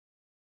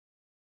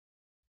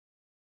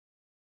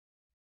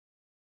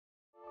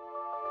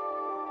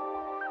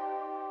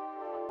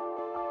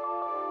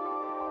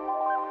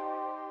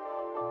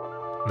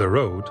The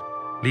road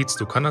leads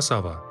to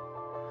Kanazawa,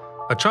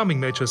 a charming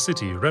major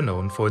city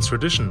renowned for its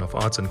tradition of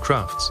arts and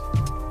crafts,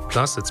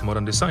 plus its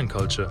modern design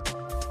culture.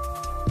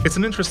 It's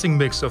an interesting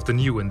mix of the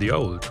new and the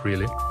old,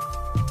 really.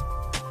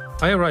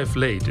 I arrive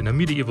late in a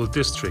medieval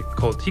district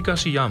called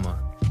Higashiyama,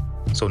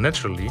 so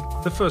naturally,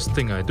 the first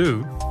thing I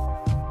do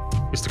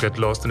is to get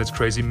lost in its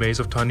crazy maze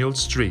of tiny old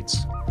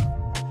streets.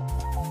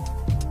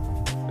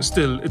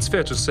 Still, it's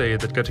fair to say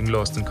that getting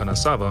lost in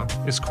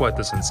Kanazawa is quite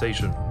the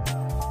sensation,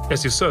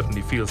 as you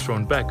certainly feel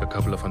thrown back a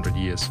couple of hundred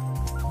years.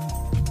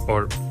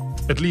 Or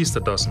at least a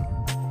dozen.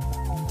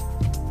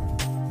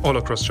 All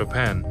across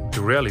Japan,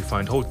 you rarely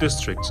find whole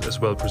districts as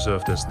well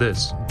preserved as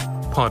this,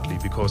 partly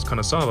because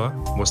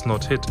Kanazawa was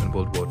not hit in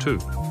World War II.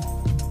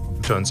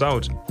 Turns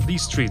out,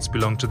 these streets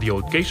belong to the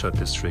old geisha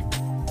district.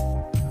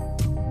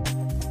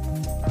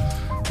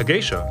 A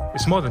geisha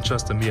is more than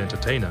just a mere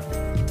entertainer.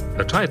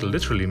 The title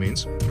literally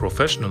means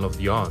professional of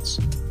the arts.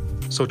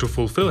 So to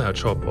fulfill her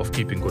job of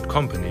keeping good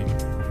company,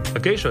 a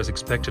geisha is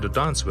expected to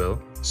dance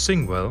well,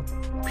 sing well,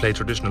 play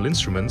traditional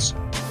instruments,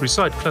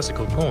 recite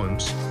classical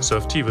poems,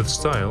 serve tea with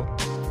style,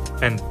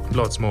 and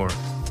lots more.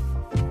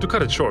 To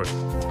cut it short,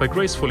 by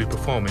gracefully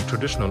performing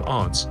traditional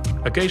arts,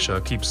 a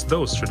geisha keeps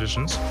those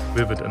traditions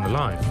vivid and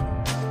alive.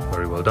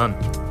 Very well done.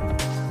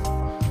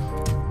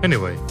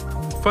 Anyway,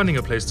 finding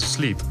a place to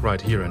sleep right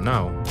here and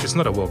now is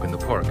not a walk in the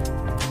park.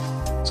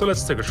 So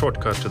let's take a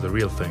shortcut to the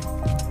real thing.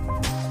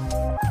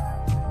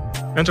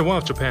 Enter one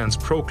of Japan's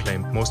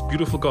proclaimed most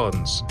beautiful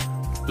gardens,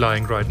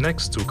 lying right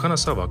next to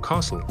Kanazawa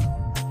Castle.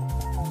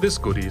 This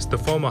goodie is the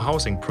former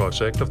housing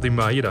project of the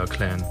Maeda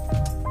clan,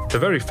 the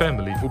very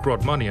family who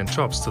brought money and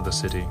jobs to the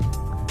city.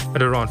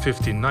 At around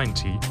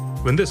 1590,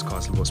 when this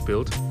castle was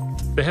built,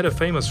 they had a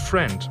famous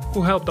friend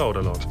who helped out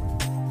a lot.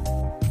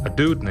 A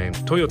dude named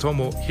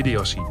Toyotomo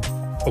Hideyoshi,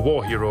 a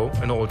war hero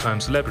and all-time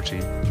celebrity,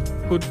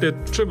 who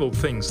did trivial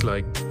things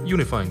like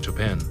unifying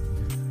Japan.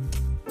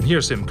 And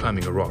here's him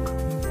climbing a rock.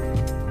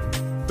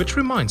 Which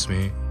reminds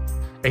me,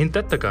 ain't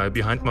that the guy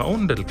behind my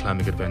own little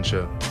climbing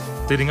adventure,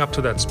 leading up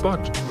to that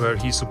spot where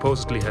he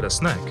supposedly had a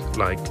snack,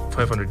 like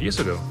 500 years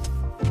ago?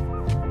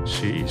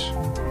 Sheesh.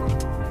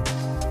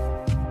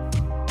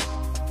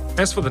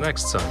 As for the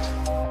next site,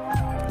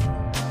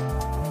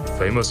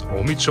 famous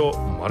Omicho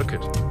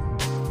Market,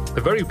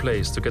 the very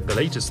place to get the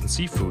latest in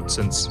seafood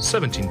since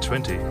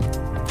 1720.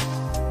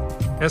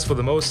 As for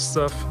the most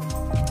stuff,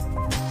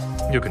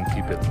 you can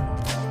keep it.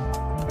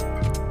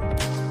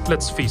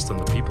 Let's feast on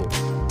the people.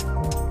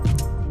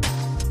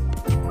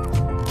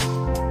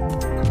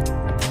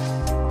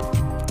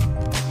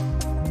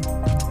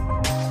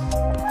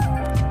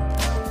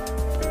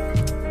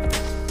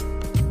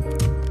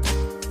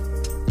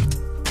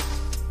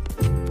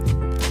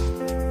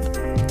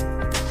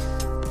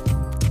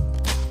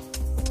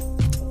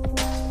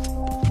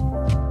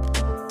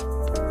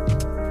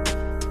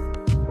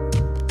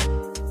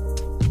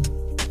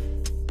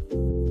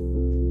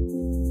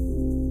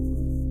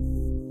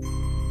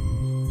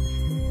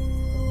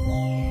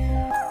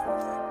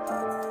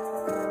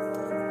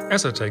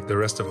 As I take the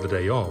rest of the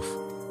day off,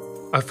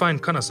 I find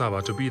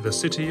Kanazawa to be the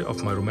city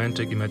of my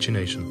romantic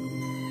imagination.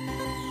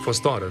 For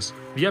starters,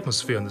 the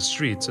atmosphere in the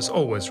streets is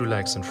always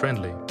relaxed and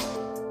friendly.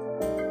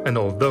 And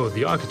although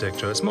the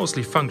architecture is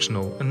mostly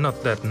functional and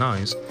not that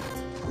nice,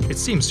 it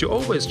seems you're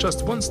always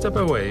just one step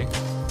away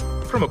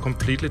from a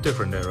completely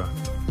different era.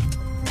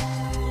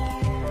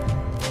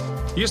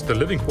 Here's the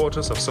living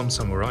quarters of some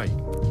samurai.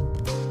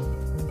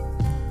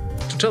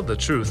 To tell the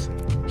truth,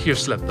 here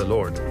slept the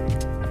Lord.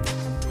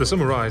 The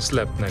samurai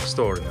slept next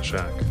door in a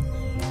shack.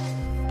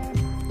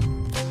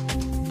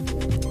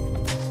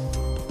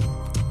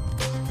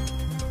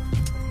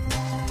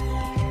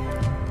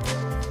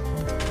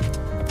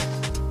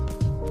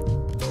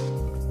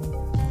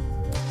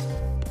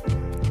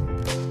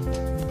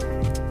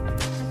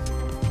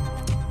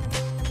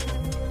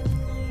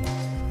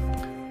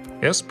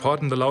 Yes,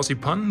 pardon the lousy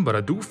pun, but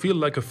I do feel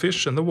like a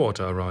fish in the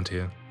water around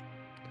here.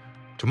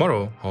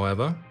 Tomorrow,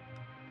 however,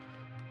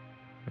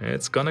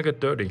 it's gonna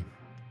get dirty.